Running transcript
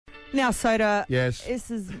Now, Soda, Yes. this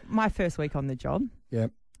is my first week on the job,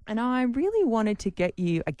 Yep. and I really wanted to get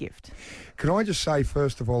you a gift. Can I just say,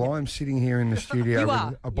 first of all, I'm sitting here in the studio You with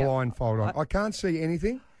are. a Yep. blindfold on. I can't see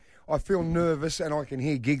anything. I feel nervous and I can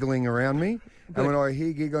hear giggling around me. Good. And when I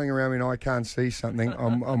hear giggling around me and I can't see something,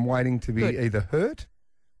 I'm waiting to be Good. either hurt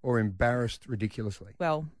or embarrassed ridiculously.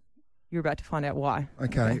 Well, you're about to find out why.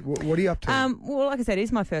 Okay, what are you up to? Well, like I said, it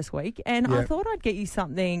is my first week, and I Yep. thought I'd get you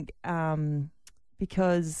something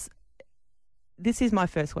because this is my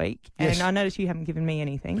first week, Yes. and I noticed you haven't given me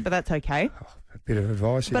anything, but that's okay. A bit of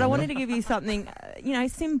advice. But I wanted to give you something,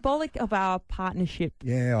 symbolic of our partnership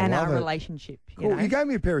Yeah, I and love our it. relationship. Cool. You gave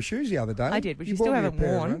me a pair of shoes the other day. I did, which you bought still me a haven't pair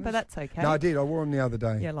of worn, runners. but that's okay. No, I did. I wore them the other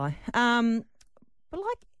day. Yeah, lie. But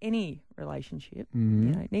like any relationship,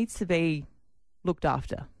 Mhm. it needs to be looked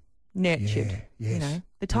after, nurtured. Yeah, yes.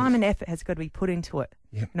 The time and effort has got to be put into it,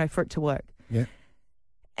 Yep. for it to work. Yeah.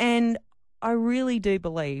 And I really do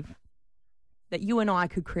believe that you and I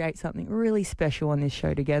could create something really special on this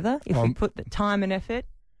show together if we put the time and effort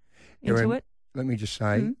into Erin, it. Let me just say,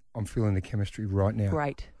 Mhm. I'm feeling the chemistry right now.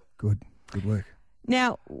 Great. Good work.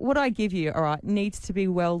 Now, what I give you, all right, needs to be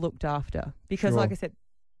well looked after because, Sure. like I said,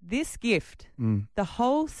 this gift, Mm. the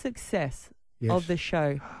whole success Yes. of the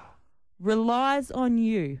show relies on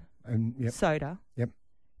you, Yep. Soda, Yep.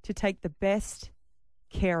 to take the best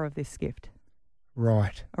care of this gift.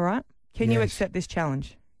 Right. All right? Can you Yes. accept this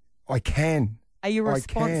challenge? I can. Are you I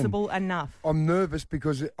can. responsible enough? I'm nervous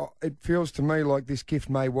because it feels to me like this gift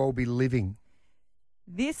may well be living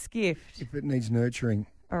This gift, if it needs nurturing.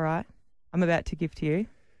 all right, I'm about to give to you.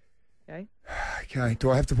 Okay? Okay. Do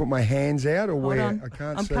I have to put my hands out or Hold where? on. I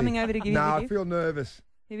can't I'm see. coming over to give you No, the I gift. feel nervous.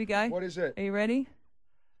 Here we go. What is it? Are you ready?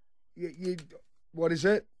 What is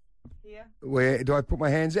it? Here. Where do I put my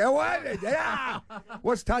hands out? What? Ah!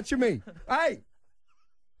 What's touching me? Hey!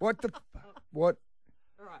 What the? What?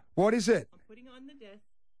 All right. What is it? I'm putting on the desk.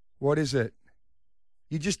 What is it?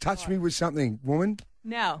 You just touched me with something, woman.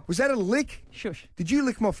 Now, Was that a lick? shush. Did you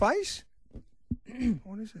lick my face?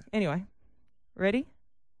 What is it? Anyway, ready?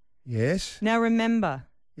 Yes. Now remember,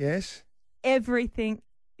 Yes. everything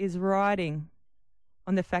is riding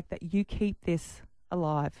on the fact that you keep this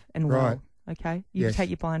alive and well. Right. Okay? You Yes. take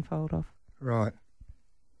your blindfold off. Right.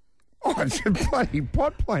 Oh, it's a bloody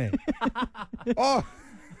pot plant. Oh.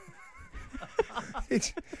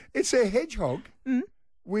 It's a hedgehog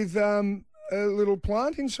with a little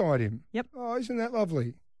plant inside him. Yep. Oh, isn't that lovely?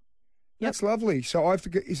 Yep. That's lovely. So I have to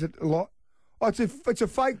get. Is it a lot? Oh, it's a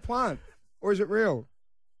fake plant, or is it real?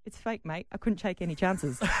 It's fake, mate. I couldn't take any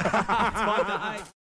chances.